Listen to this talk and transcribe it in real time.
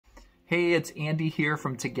Hey, it's Andy here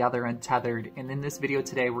from Together Untethered, and in this video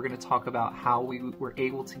today we're going to talk about how we were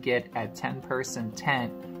able to get a 10-person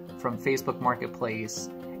tent from Facebook Marketplace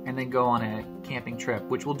and then go on a camping trip,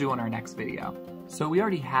 which we'll do in our next video. So we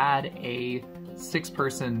already had a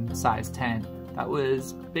 6-person size tent that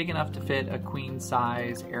was big enough to fit a queen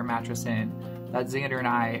size air mattress in that Xander and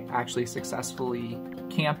I actually successfully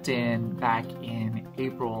camped in back in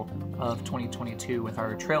April of 2022 with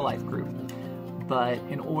our Trail Life group. But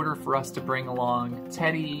in order for us to bring along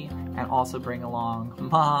Teddy and also bring along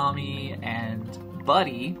Mommy and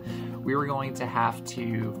Buddy, we were going to have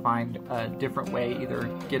to find a different way, either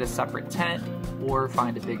get a separate tent or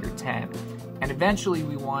find a bigger tent. And eventually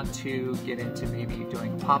we want to get into maybe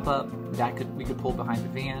doing pop-up that we could pull behind the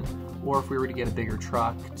van, or if we were to get a bigger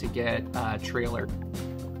truck to get a trailer.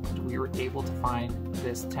 We were able to find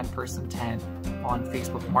this 10-person tent on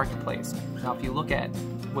Facebook Marketplace. Now if you look at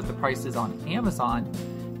what the price is on Amazon,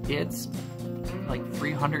 it's like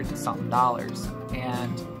 $300 and something,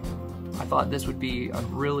 and I thought this would be a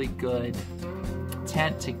really good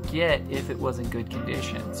tent to get if it was in good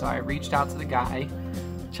condition. So I reached out to the guy.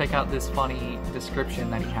 Check out this funny description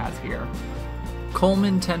that he has here.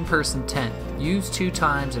 Coleman 10-person tent, used 2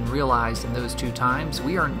 times and realized in those 2 times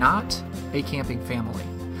we are not a camping family.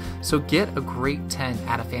 So get a great tent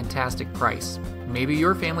at a fantastic price. Maybe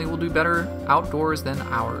your family will do better outdoors than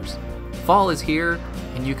ours. Fall is here,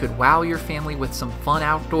 and you could wow your family with some fun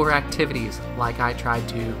outdoor activities like I tried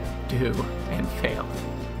to do and failed.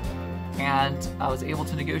 And I was able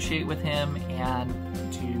to negotiate with him and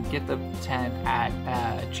to get the tent at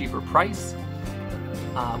a cheaper price.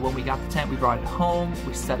 When we got the tent, we brought it home,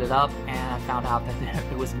 we set it up, and I found out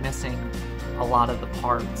that it was missing a lot of the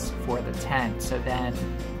parts for the tent. So then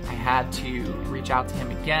I had to reach out to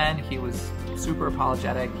him again. He was super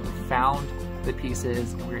apologetic. He found the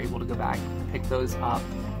pieces and we were able to go back and pick those up.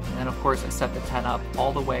 And then of course I set the tent up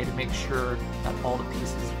all the way to make sure that all the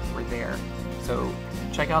pieces were there. So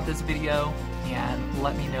check out this video and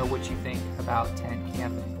let me know what you think about tent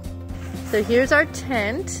camping. So here's our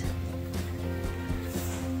tent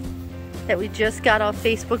that we just got off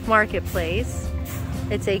Facebook Marketplace.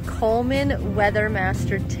 It's a Coleman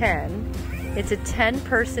WeatherMaster 10. It's a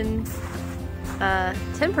 10-person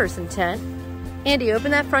tent. Andy, open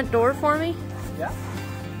that front door for me. Yeah.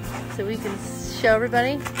 So we can show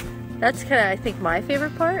everybody. That's kind of, I think, my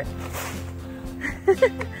favorite part.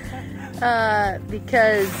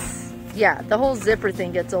 Because, yeah, the whole zipper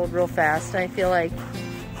thing gets old real fast. I feel like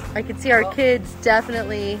I could see our kids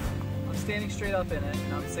definitely. I'm standing straight up in it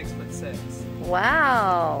and I'm 6'6".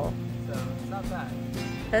 Wow. So it's not bad.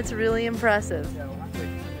 That's really impressive. Yeah, we'll have to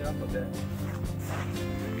clean it up a bit.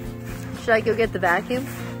 Should I go get the vacuum?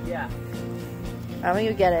 Yeah. I'm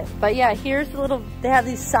gonna go get it. But yeah, here's the little, they have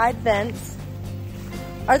these side vents.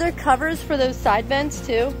 Are there covers for those side vents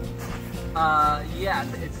too? Yeah,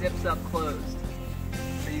 it zips up closed.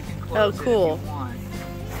 So you can close it if you want.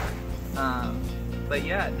 But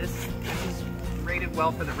yeah, this is rated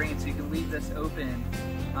well for the rain, so you can leave this open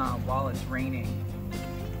while it's raining.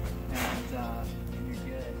 And you're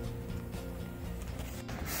good.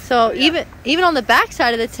 So yeah. even on the back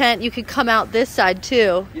side of the tent, you could come out this side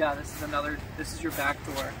too. Yeah, this is your back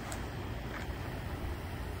door.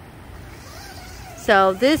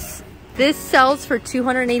 So this sells for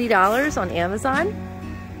 $280 on Amazon,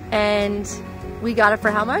 and we got it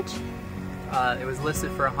for how much? It was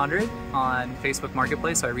listed for $100 on Facebook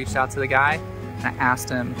Marketplace, so I reached out to the guy and I asked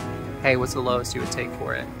him, hey, what's the lowest you would take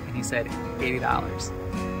for it? And he said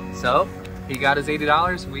 $80. So he got his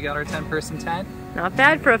 $80, we got our 10-person tent. Not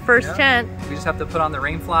bad for a first tent. We just have to put on the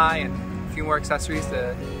rainfly and a few more accessories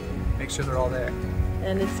to make sure they're all there.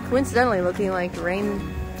 And it's coincidentally looking like rain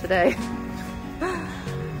today.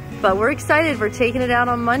 But we're excited. We're taking it out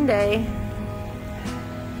on Monday.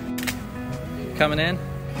 Coming in?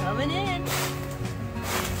 Coming in.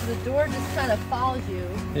 The door just kind of follows you.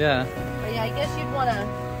 Yeah. But yeah, I guess you'd want to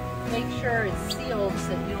make sure it's sealed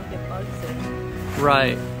so you don't get bugs in.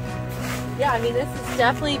 Right. Yeah, I mean, this is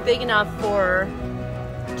definitely big enough for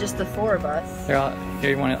just the 4 of us. Here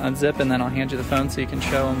you want to unzip, and then I'll hand you the phone so you can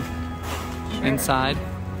show them inside.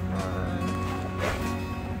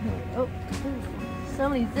 Oh, so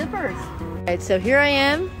many zippers. All right, so here I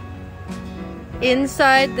am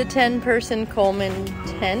inside the 10-person Coleman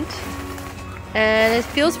tent, and it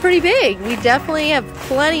feels pretty big. We definitely have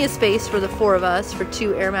plenty of space for the 4 of us for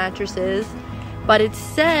 2 air mattresses, but it's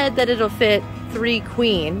said that it'll fit 3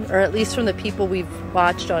 queen, or at least from the people we've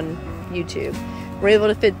watched on YouTube. We're able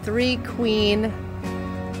to fit 3 queen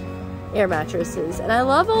air mattresses. And I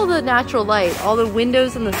love all the natural light, all the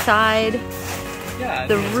windows on the side, Yeah,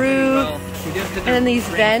 the roof, well. and then these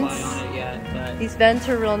vents. These vents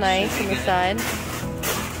are real nice on the side.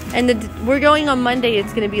 And we're going on Monday.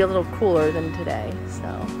 It's going to be a little cooler than today, so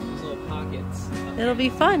Those little pockets. It'll be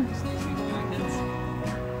fun.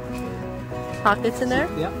 Pockets in there?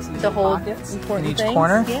 Yep. So to hold pockets important in each things.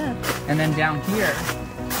 corner. Yeah. And then down here,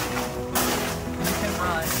 you can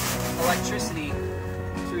run electricity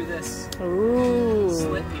through this Ooh.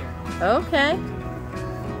 slit here. Okay.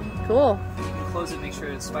 Cool. You can close it, make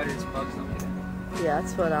sure the spiders and bugs don't get in. Yeah,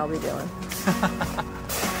 that's what I'll be doing.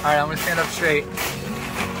 Alright, I'm gonna stand up straight.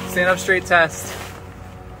 Stand up straight test.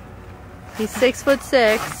 He's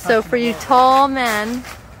 6'6", so for you tall men,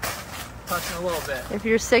 Touching a little bit. if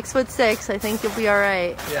you're 6'6", I think you'll be all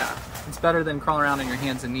right. Yeah, it's better than crawling around on your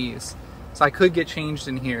hands and knees. So I could get changed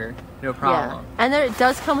in here, no problem. Yeah. And there, it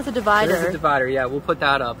does come with a divider. There's a divider, yeah. We'll put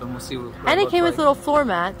that up and we'll see what And it came looks with little floor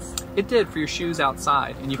mats. It did for your shoes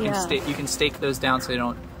outside, and you can Yeah. you can stake those down so they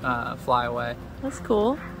don't fly away. That's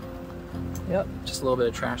cool. Yep. Just a little bit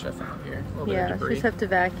of trash I found here. A little bit Yeah, of debris. just have to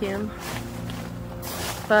vacuum.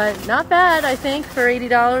 But not bad, I think, for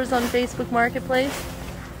 $80 on Facebook Marketplace.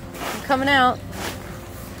 I'm coming out.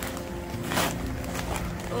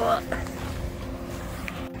 Ugh.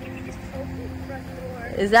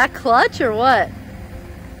 Is that clutch or what?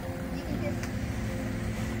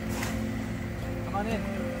 Come on in.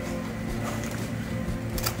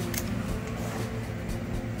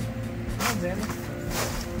 Come on, Danny.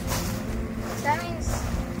 That means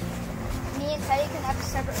me and Teddy can have a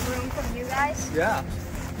separate room from you guys. Yeah.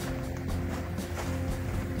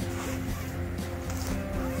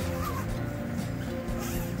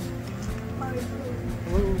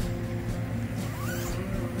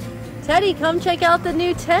 Teddy, come check out the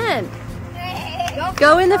new tent.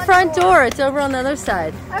 Go in the front door. It's over on the other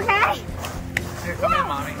side. Okay. Here, come in,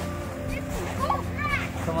 Mommy.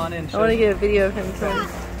 Come on in. I want to get a video of him too.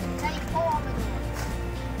 Teddy, pull on the door.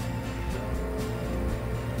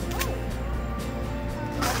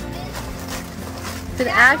 It's an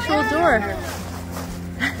actual door.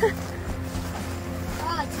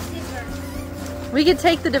 Oh, it's a zipper. We could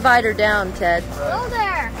take the divider down, Ted. Hello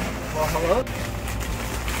there. Well, hello.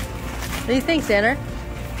 What do you think, Xander?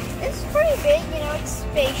 It's pretty big, you know, it's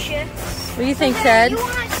spacious. What do you think, So Ted? You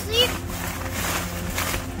want to sleep?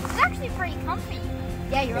 It's actually pretty comfy.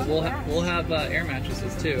 Yeah, you're on the ground. We'll have air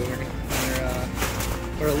mattresses too.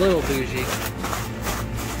 We're a little bougie.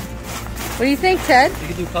 What do you think, Ted? We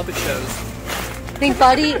could do puppet shows. Think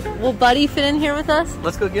will Buddy fit in here with us?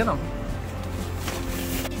 Let's go get him.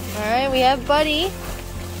 All right, we have Buddy.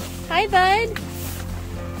 Hi, Bud.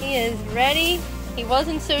 He is ready. He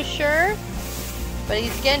wasn't so sure, but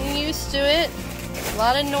he's getting used to it. A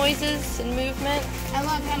lot of noises and movement. I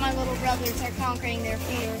love how my little brothers are conquering their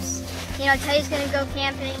fears. You know, Teddy's going to go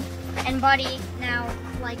camping, and Buddy now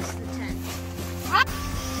likes the tent.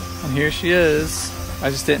 And here she is. I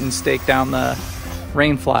just didn't stake down the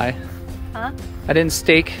rainfly. Huh? I didn't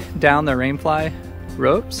stake down the rainfly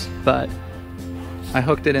ropes, but I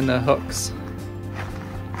hooked it in the hooks.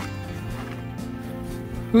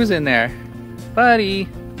 Who's in there? Buddy!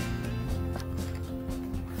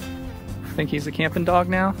 Think he's a camping dog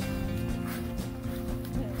now?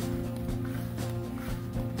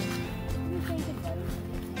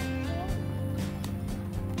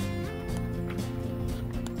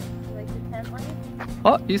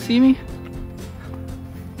 Oh, you see me?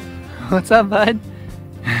 What's up, bud?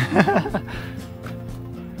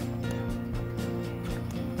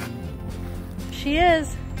 She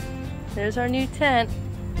is. There's our new tent.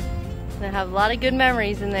 Gonna have a lot of good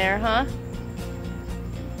memories in there, huh?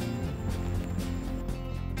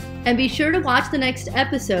 And be sure to watch the next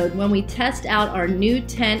episode when we test out our new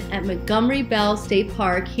tent at Montgomery Bell State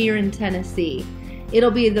Park here in Tennessee.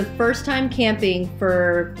 It'll be the first time camping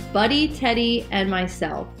for Buddy, Teddy, and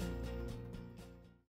myself.